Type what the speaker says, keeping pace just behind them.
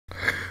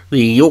The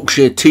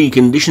Yorkshire Tea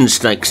Condition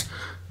Stakes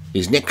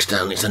is next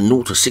down. It's a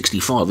 0 to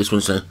 65. This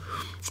one's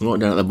right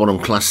down at the bottom,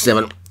 Class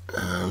 7.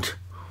 And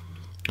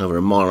over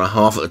a mile and a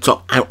half at the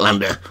top,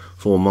 Outlander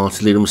for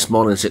Martin Leadham,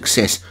 Smiling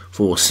Success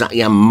for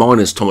Satyam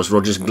Miners, Thomas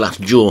Rogers, Glass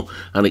Jaw,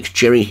 Alex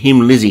Cherry,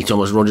 Him Lizzie,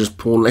 Thomas Rogers,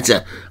 Paul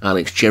Letter,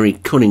 Alex Cherry,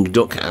 Cunning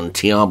Duck and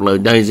Diablo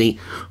Daisy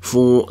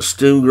for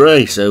Stu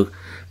Gray. So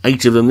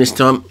 8 of them this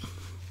time.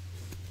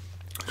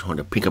 Trying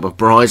to pick up a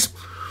prize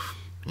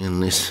in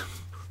this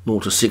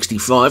 0 to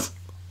 65.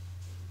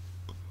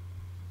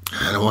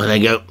 And away they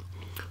go.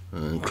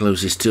 And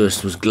closest to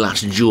us was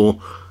Glass Jaw,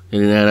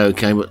 getting out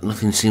okay, but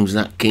nothing seems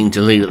that keen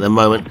to lead at the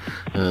moment.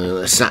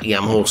 The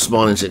Satyam horse,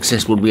 Smiling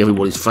Success, would be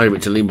everybody's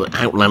favourite to lead, but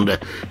Outlander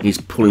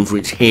is pulling for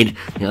its head.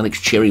 The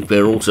Alex Cherry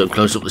pair also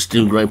close up. The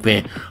Stu Gray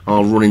pair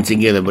are running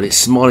together, but it's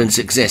Smiling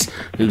Success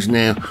who's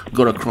now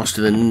got across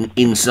to the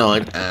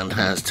inside and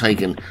has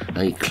taken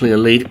a clear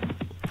lead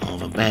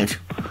of about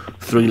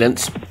 3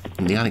 lengths.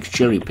 The Alex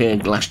Cherry pair,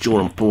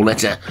 Glassjaw and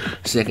Pauletta,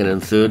 second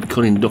and third.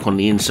 Cunning Duck on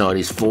the inside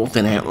is fourth,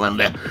 then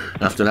Outlander.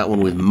 After that one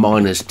with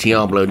Miners,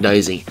 Diablo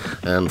Daisy,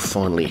 and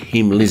finally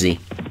Him Lizzie.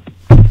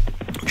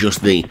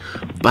 Just the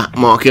back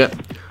marker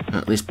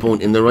at this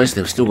point in the race.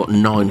 They've still got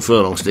 9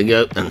 furlongs to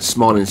go, and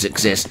Smiling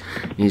Success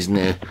is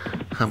now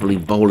happily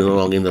bowling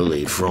along in the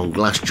lead. From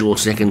Glassjaw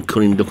second,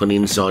 Cunning Duck on the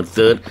inside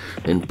third,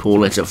 then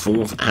Pauletta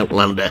fourth,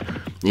 Outlander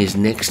is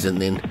next,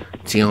 and then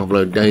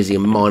Diablo Daisy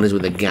and Miners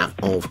with a gap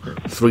of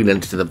 3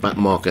 lengths to the back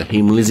marker,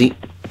 Him Lizzie.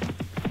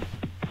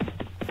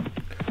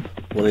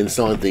 Well,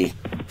 inside the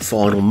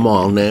final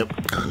mile now,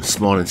 and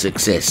Smiling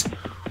Success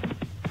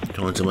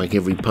trying to make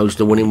every post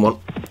a winning one.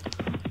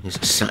 This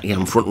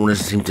Satyam front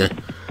runners seem to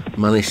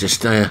manage to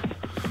stay a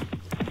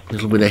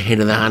little bit ahead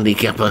of the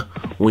handicapper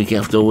week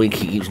after week.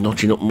 He keeps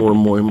notching up more and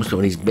more. He must have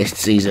had his best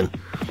season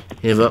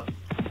ever.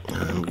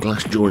 And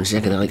Glassjaw in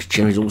second. Alex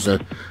Cherry's also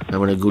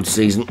having a good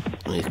season.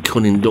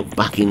 Cunning Duck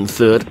back in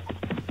third.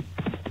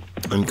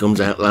 And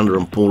comes Outlander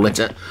and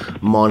Pauletta.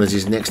 Miners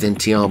is next, then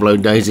Diablo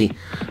Daisy.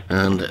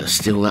 And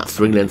still that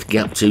 3 length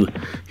gap to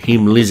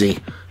Him Lizzie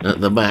at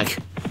the back.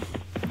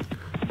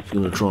 He's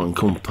going to try and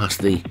come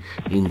past the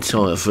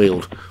entire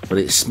field, but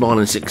it's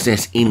Smiling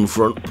Success in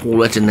front.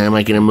 Pauletta now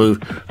making a move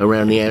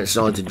around the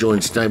outside to join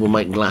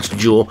stablemate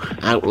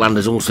Glassjaw.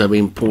 Outlander's also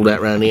being pulled out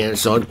around the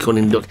outside.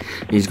 Cunning Duck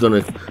is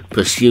going to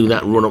pursue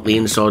that run up the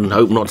inside and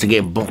hope not to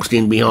get boxed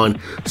in behind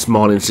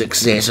Smiling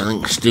Success. I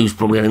think Stu's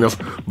probably had enough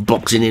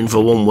boxing in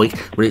for 1 week,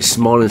 but it's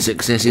Smiling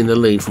Success in the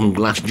lead from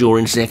Glassjaw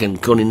in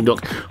second. Cunning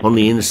Duck on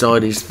the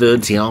inside is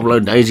third. Diablo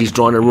Daisy's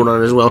trying to run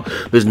on as well.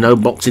 There's no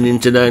boxing in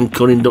today, and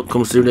Cunning Duck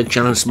comes through the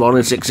challenge.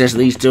 Smiling Success,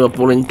 these two are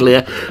pulling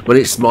clear, but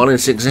it's Smiling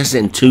Success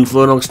then. 2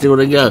 furlongs still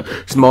to go.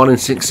 Smiling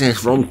Success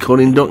from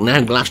Cunning Duck.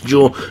 Now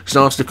Glassjaw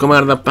starts to come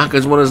out of the pack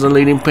as well as the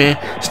leading pair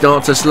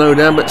start to slow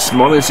down, but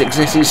Smiling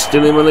Success is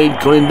still in the lead.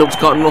 Cunning Duck's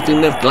got nothing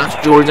left.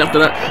 Glassjaw is after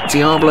that.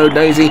 Diablo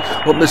Daisy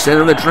up the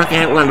centre of the track.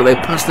 Outlander, they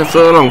passed the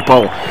furlong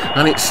pole,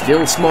 and it's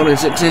still Smiling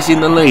Success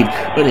in the lead,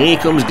 but here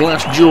comes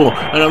Glassjaw,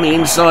 and on the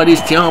inside is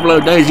Diablo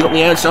Daisy. Up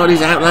the outside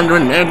is Outlander,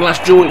 and now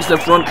Glassjaw hits the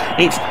front.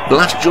 It's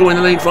Glassjaw in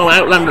the lead from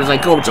Outlander as they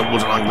come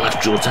towards the line.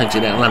 Glassjaw takes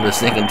it. Outlander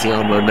second,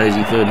 Diablo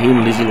Daisy third.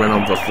 Him Lizzie ran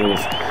on for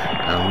fourth,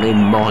 and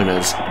then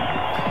Miners,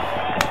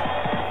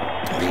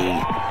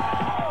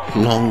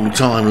 the long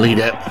time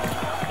leader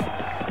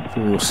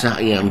for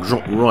Satyam,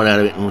 dropped right out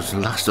of it and was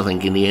last, I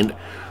think, in the end.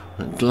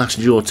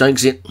 Glassjaw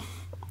takes it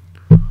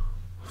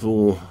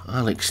for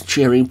Alex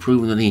Cherry,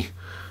 proving that he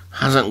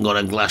hasn't got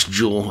a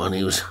Glassjaw and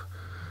he was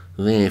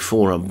there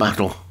for a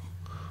battle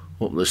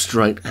up the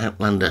straight.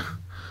 Outlander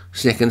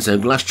second, so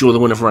Glassjaw the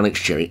winner for Alex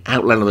Cherry.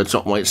 Outlander the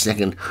top weight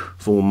second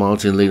for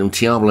Martin Leadham.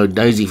 Diablo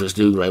Daisy for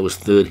Stu Gray was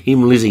third.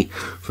 Him Lizzie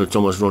for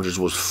Thomas Rogers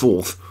was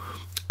fourth,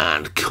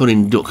 and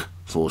Cunning Duck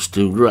for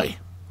Stu Gray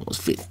was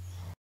fifth.